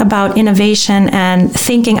point about innovation and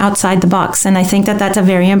thinking outside the box. And I think that that's a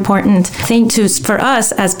very important thing for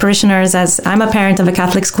us as parishioners, as I'm a parent of a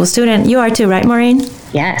Catholic school student. You are too, right, Maureen?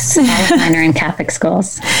 Yes, all of mine are in Catholic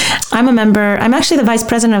schools. I'm actually the vice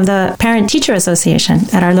president of the Parent-Teacher Association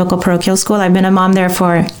at our local parochial school. I've been a mom there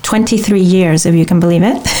for 23 years, if you can believe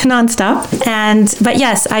it, nonstop. But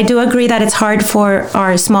yes, I do agree that it's hard for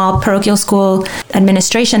our small parochial school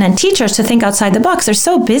administration and teachers to think outside the box. They're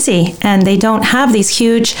so busy and they don't have these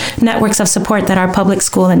huge networks of support that our public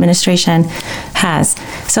school administration has.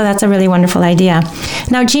 So that's a really wonderful idea.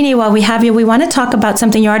 Now, Jeannie, while we have you, we want to talk about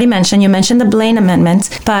something you already mentioned. You mentioned the Blaine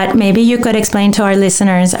Amendment, but maybe you could explain to our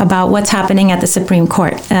listeners about what's happening at the Supreme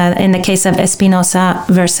Court in the case of Espinosa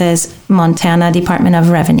versus Montana Department of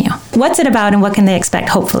Revenue. What's it about and what can they expect,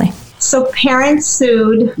 hopefully? So parents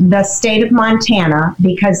sued the state of Montana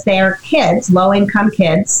because their kids, low-income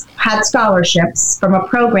kids, had scholarships from a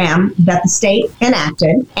program that the state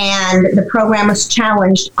enacted, and the program was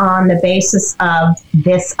challenged on the basis of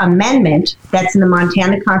this amendment that's in the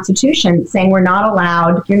Montana Constitution saying you're not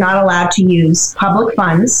allowed to use public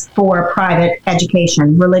funds for private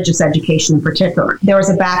education, religious education in particular. There was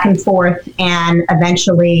a back and forth, and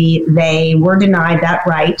eventually they were denied that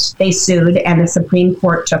right. They sued, and the Supreme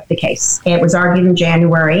Court took the case. It was argued in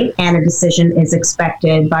January, and a decision is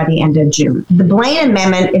expected by the end of June. The Blaine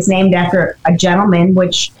Amendment is named after a gentleman,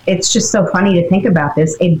 which it's just so funny to think about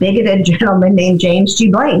this, a bigoted gentleman named James G.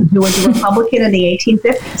 Blaine, who was a Republican in the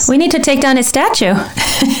 1850s. We need to take down his statue.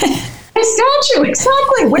 His statue,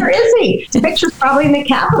 exactly. Where is he? His picture's probably in the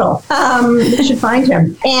Capitol. We should find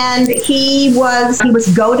him. And he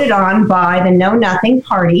was goaded on by the Know Nothing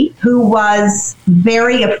Party, who was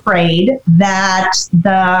very afraid that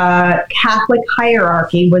the Catholic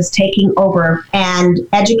hierarchy was taking over and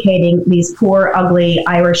educating these poor, ugly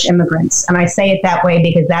Irish immigrants. And I say it that way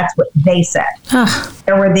because that's what they said.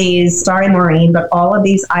 There were these, sorry, Maureen, but all of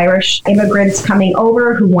these Irish immigrants coming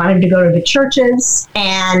over who wanted to go to the churches,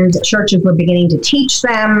 and churches were beginning to teach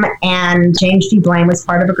them. And James G. Blaine was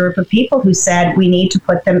part of a group of people who said, we need to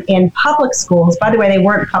put them in public schools. By the way, they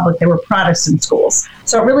weren't public, they were Protestant schools.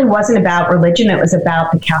 So it really wasn't about religion, it was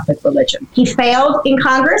about the Catholic religion. He failed in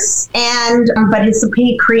Congress, but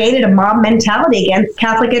he created a mob mentality against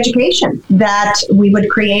Catholic education, that we would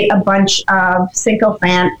create a bunch of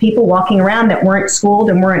sycophant people walking around that weren't schooled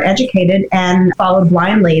and weren't educated and followed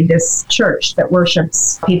blindly this church that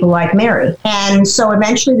worships people like Mary. And so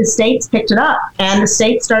eventually the states picked it up, and the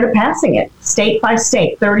states started passing it, state by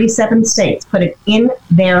state. 37 states put it in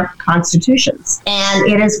their constitutions.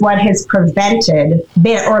 And it is what has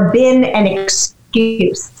been an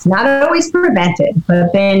excuse, not always prevented,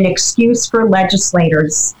 but been an excuse for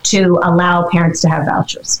legislators to allow parents to have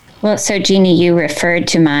vouchers. Well, so Jeannie, you referred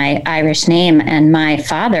to my Irish name, and my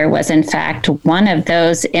father was in fact one of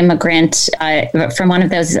those from one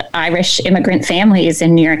of those Irish immigrant families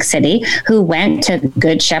in New York City who went to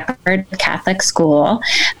Good Shepherd Catholic School.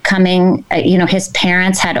 His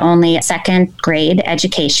parents had only a second grade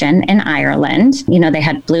education in Ireland. They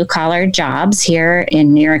had blue collar jobs here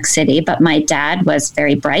in New York City, but my dad was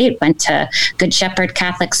very bright, went to Good Shepherd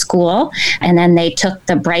Catholic School, and then they took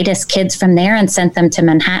the brightest kids from there and sent them to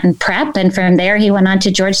Manhattan Lutheran Prep, and from there he went on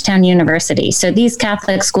to Georgetown University. So these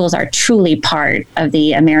Catholic schools are truly part of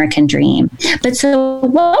the American dream. But so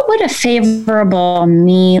what would a favorable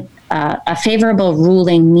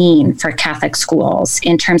ruling mean for Catholic schools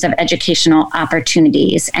in terms of educational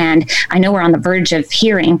opportunities? And I know we're on the verge of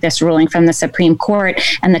hearing this ruling from the Supreme Court,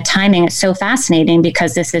 and the timing is so fascinating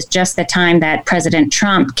because this is just the time that President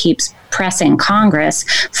Trump keeps pressing Congress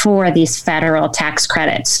for these federal tax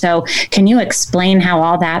credits. So can you explain how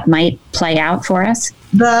all that might play out for us?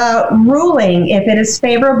 The ruling, if it is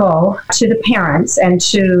favorable to the parents and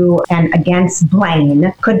against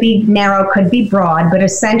Blaine, could be narrow, could be broad, but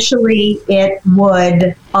essentially it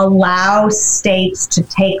would allow states to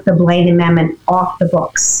take the Blaine Amendment off the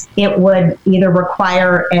books. It would either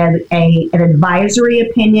require an advisory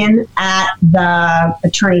opinion at the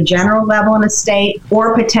Attorney General level in a state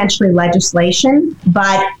or potentially legislation,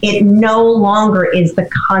 but it no longer is the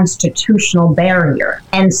constitutional barrier.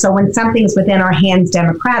 And so when something's within our hands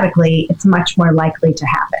democratically, it's much more likely to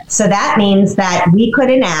happen. So that means that we could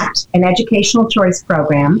enact an educational choice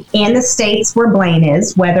program in the states where Blaine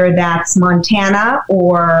is, whether that's Montana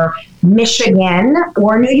or Michigan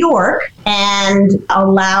or New York, and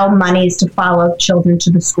allow monies to follow children to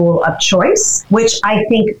the school of choice, which I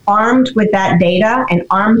think armed with that data and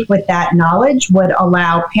armed with that knowledge would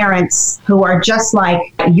allow parents who are just like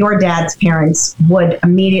your dad's parents would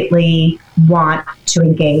immediately want to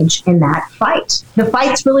engage in that fight. The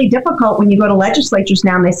fight's really difficult when you go to legislatures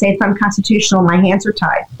now and they say it's unconstitutional, my hands are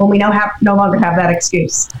tied. Well, we no longer have that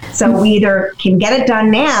excuse. So we either can get it done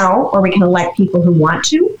now or we can elect people who want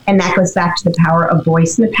to. And that goes back to the power of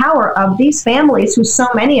voice and the power of these families who so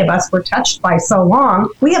many of us were touched by so long.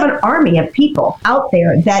 We have an army of people out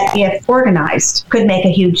there that, if organized, could make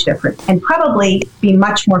a huge difference and probably be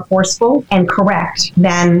much more forceful and correct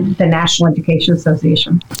than the National Education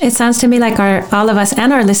Association. It sounds to me like all of us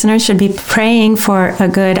and our listeners should be praying for a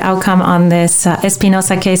good outcome on this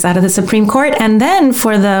Espinosa case out of the Supreme Court, and then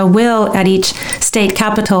for the will at each state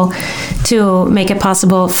capital to make it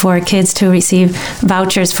possible for kids to receive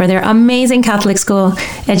vouchers for their amazing Catholic school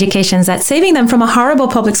educations that's saving them from a horrible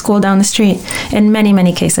public school down the street in many,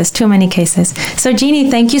 many cases, too many cases. So Jeannie,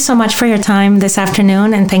 thank you so much for your time this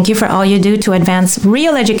afternoon, and thank you for all you do to advance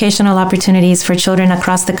real educational opportunities for children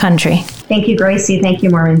across the country. Thank you, Gracie. Thank you,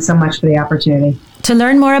 Maureen, so much for the opportunity. To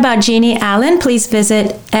learn more about Jeannie Allen, please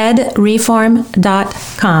visit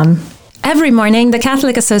edreform.com. Every morning, the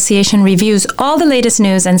Catholic Association reviews all the latest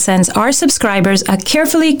news and sends our subscribers a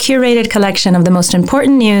carefully curated collection of the most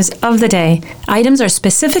important news of the day. Items are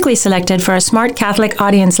specifically selected for a smart Catholic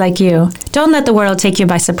audience like you. Don't let the world take you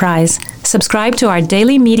by surprise. Subscribe to our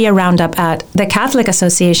daily media roundup at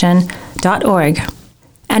thecatholicassociation.org.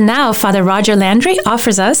 And now, Father Roger Landry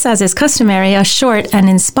offers us, as is customary, a short and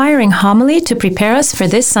inspiring homily to prepare us for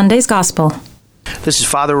this Sunday's Gospel. This is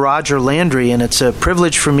Father Roger Landry, and it's a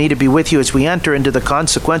privilege for me to be with you as we enter into the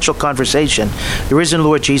consequential conversation the risen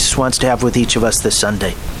Lord Jesus wants to have with each of us this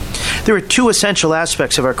Sunday. There are two essential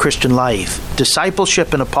aspects of our Christian life,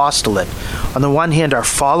 discipleship and apostolate. On the one hand, our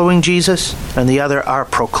following Jesus, and the other, our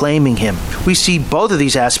proclaiming him. We see both of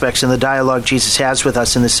these aspects in the dialogue Jesus has with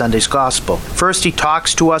us in this Sunday's Gospel. First, he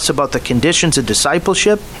talks to us about the conditions of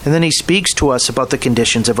discipleship, and then he speaks to us about the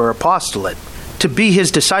conditions of our apostolate. To be his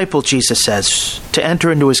disciple, Jesus says, to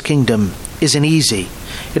enter into his kingdom isn't easy.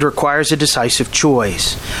 It requires a decisive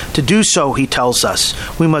choice. To do so, he tells us,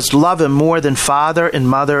 we must love him more than father and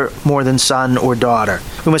mother, more than son or daughter.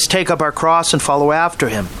 We must take up our cross and follow after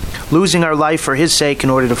him, losing our life for his sake in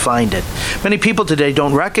order to find it. Many people today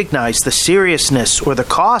don't recognize the seriousness or the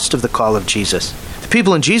cost of the call of Jesus.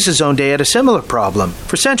 People in Jesus' own day had a similar problem.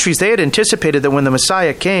 For centuries, they had anticipated that when the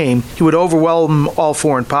Messiah came, he would overwhelm all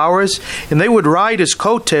foreign powers, and they would ride his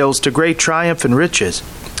coattails to great triumph and riches.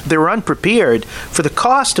 They were unprepared for the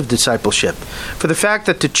cost of discipleship, for the fact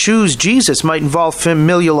that to choose Jesus might involve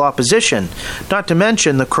familial opposition, not to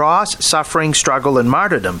mention the cross, suffering, struggle, and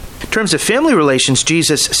martyrdom. In terms of family relations,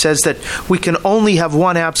 Jesus says that we can only have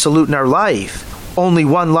one absolute in our life. Only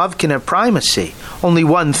one love can have primacy. Only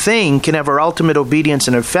one thing can have our ultimate obedience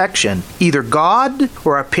and affection, either God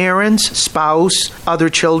or our parents, spouse, other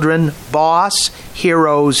children, boss,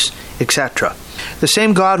 heroes, etc. The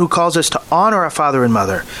same God who calls us to honor our father and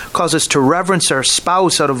mother, calls us to reverence our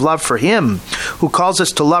spouse out of love for him, who calls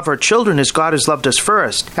us to love our children as God has loved us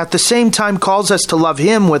first, at the same time calls us to love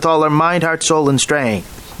him with all our mind, heart, soul, and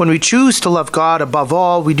strength. When we choose to love God above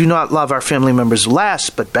all, we do not love our family members less,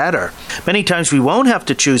 but better. Many times we won't have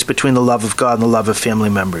to choose between the love of God and the love of family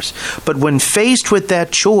members. But when faced with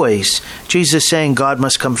that choice, Jesus is saying God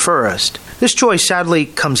must come first. This choice sadly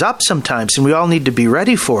comes up sometimes, and we all need to be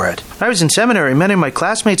ready for it. When I was in seminary, many of my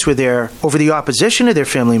classmates were there over the opposition of their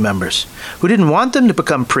family members who didn't want them to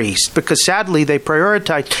become priests because sadly they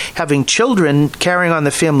prioritized having children carrying on the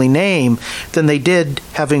family name than they did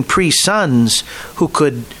having priest sons who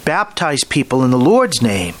could baptize people in the Lord's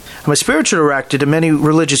name. I'm a spiritual director to many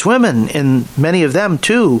religious women, and many of them,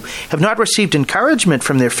 too, have not received encouragement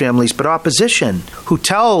from their families, but opposition, who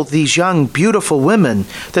tell these young, beautiful women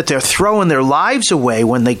that they're throwing their lives away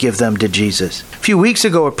when they give them to Jesus. A few weeks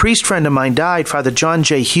ago, a priest friend of mine died, Father John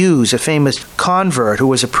J. Hughes, a famous convert who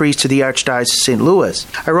was a priest to the Archdiocese of St. Louis.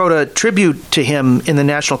 I wrote a tribute to him in the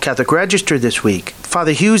National Catholic Register this week.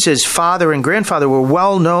 Father Hughes's father and grandfather were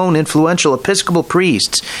well-known, influential Episcopal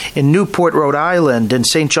priests in Newport, Rhode Island, and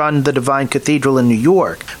St. John the Divine Cathedral in New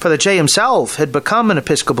York. Father J. himself had become an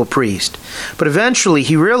Episcopal priest, but eventually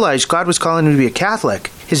he realized God was calling him to be a Catholic.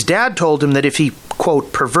 His dad told him that if he,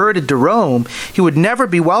 quote, perverted to Rome, he would never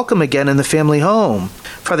be welcome again in the family home.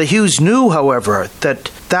 Father Hughes knew, however,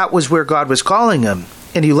 that was where God was calling him.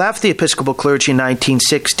 And he left the Episcopal clergy in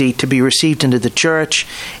 1960 to be received into the church,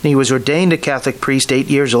 and he was ordained a Catholic priest 8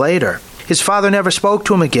 years later. His father never spoke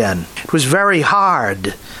to him again. It was very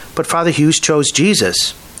hard, but Father Hughes chose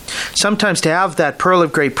Jesus. Sometimes to have that pearl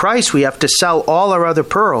of great price, we have to sell all our other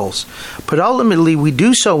pearls. But ultimately, we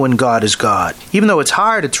do so when God is God. Even though it's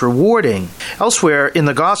hard, it's rewarding. Elsewhere in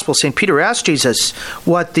the Gospel, St. Peter asked Jesus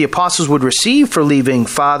what the apostles would receive for leaving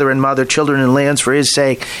father and mother, children, and lands for his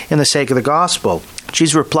sake and the sake of the gospel.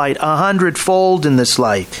 Jesus replied, 100-fold in this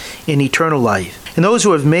life, in eternal life. And those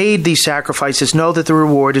who have made these sacrifices know that the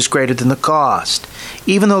reward is greater than the cost,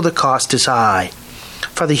 even though the cost is high.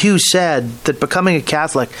 Father Hughes said that becoming a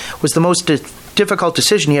Catholic was the most difficult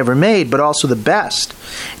decision he ever made, but also the best.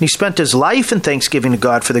 And he spent his life in thanksgiving to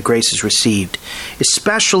God for the graces received,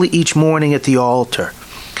 especially each morning at the altar.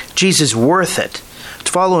 Jesus is worth it.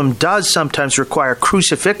 To follow him does sometimes require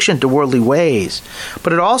crucifixion to worldly ways,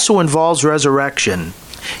 but it also involves resurrection.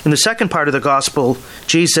 In the second part of the Gospel,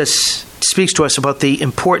 Jesus speaks to us about the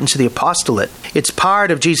importance of the apostolate. It's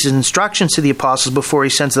part of Jesus' instructions to the apostles before he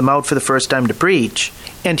sends them out for the first time to preach.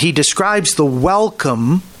 And he describes the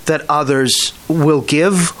welcome that others will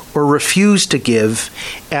give or refuse to give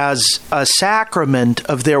as a sacrament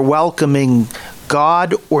of their welcoming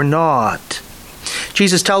God or not.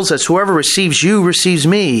 Jesus tells us, whoever receives you receives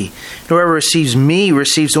me. Whoever receives me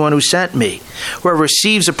receives the one who sent me. Whoever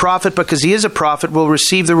receives a prophet because he is a prophet will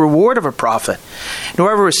receive the reward of a prophet. And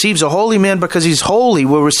whoever receives a holy man because he's holy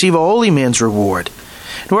will receive a holy man's reward.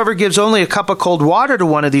 And whoever gives only a cup of cold water to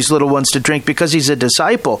one of these little ones to drink because he's a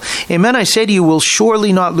disciple, amen, I say to you, will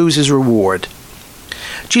surely not lose his reward.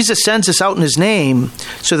 Jesus sends us out in his name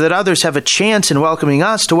so that others have a chance in welcoming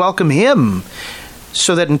us to welcome him,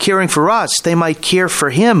 so that in caring for us, they might care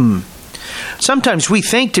for him. Sometimes we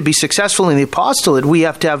think to be successful in the apostolate, we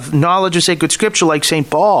have to have knowledge of sacred scripture like St.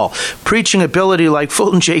 Paul, preaching ability like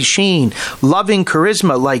Fulton J. Sheen, loving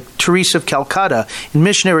charisma like Teresa of Calcutta, and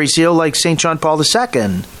missionary zeal like St. John Paul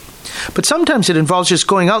II. But sometimes it involves just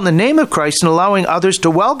going out in the name of Christ and allowing others to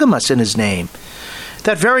welcome us in his name.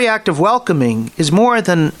 That very act of welcoming is more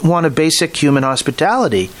than one of basic human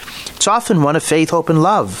hospitality. It's often one of faith, hope, and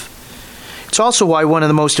love. It's also why one of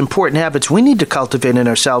the most important habits we need to cultivate in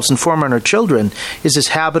ourselves and form on our children is this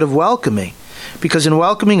habit of welcoming. Because in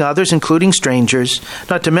welcoming others, including strangers,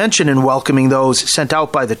 not to mention in welcoming those sent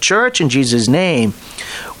out by the church in Jesus' name,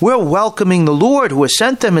 we're welcoming the Lord who has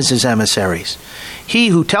sent them as his emissaries. He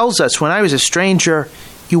who tells us, when I was a stranger,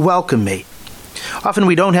 you welcomed me. Often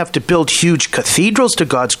we don't have to build huge cathedrals to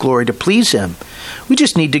God's glory to please him. We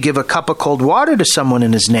just need to give a cup of cold water to someone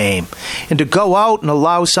in his name, and to go out and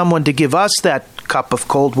allow someone to give us that cup of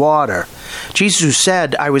cold water. Jesus, who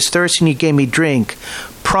said, I was thirsty and you gave me drink,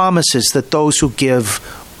 promises that those who give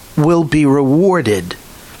will be rewarded.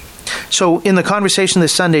 So in the conversation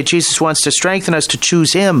this Sunday, Jesus wants to strengthen us to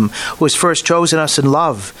choose him who has first chosen us in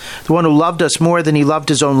love, the one who loved us more than he loved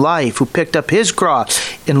his own life, who picked up his cross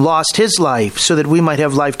and lost his life so that we might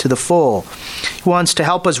have life to the full. He wants to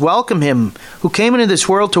help us welcome him who came into this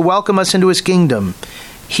world to welcome us into his kingdom,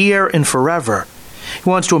 here and forever. He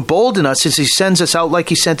wants to embolden us as he sends us out like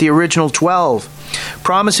he sent the original 12,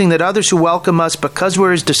 promising that others who welcome us because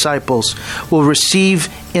we're his disciples will receive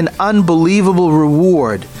an unbelievable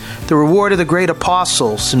reward, the reward of the great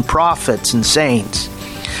apostles and prophets and saints.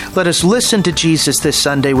 Let us listen to Jesus this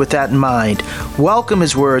Sunday with that in mind. Welcome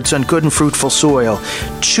his words on good and fruitful soil.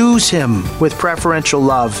 Choose him with preferential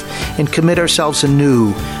love and commit ourselves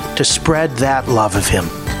anew to spread that love of him.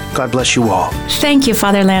 God bless you all. Thank you,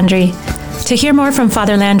 Father Landry. To hear more from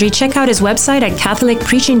Father Landry, check out his website at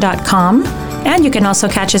catholicpreaching.com. And you can also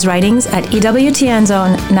catch his writings at EWTN's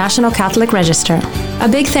own National Catholic Register. A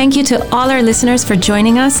big thank you to all our listeners for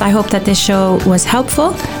joining us. I hope that this show was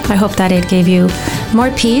helpful. I hope that it gave you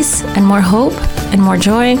more peace and more hope and more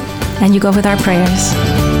joy. And you go with our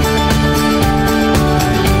prayers.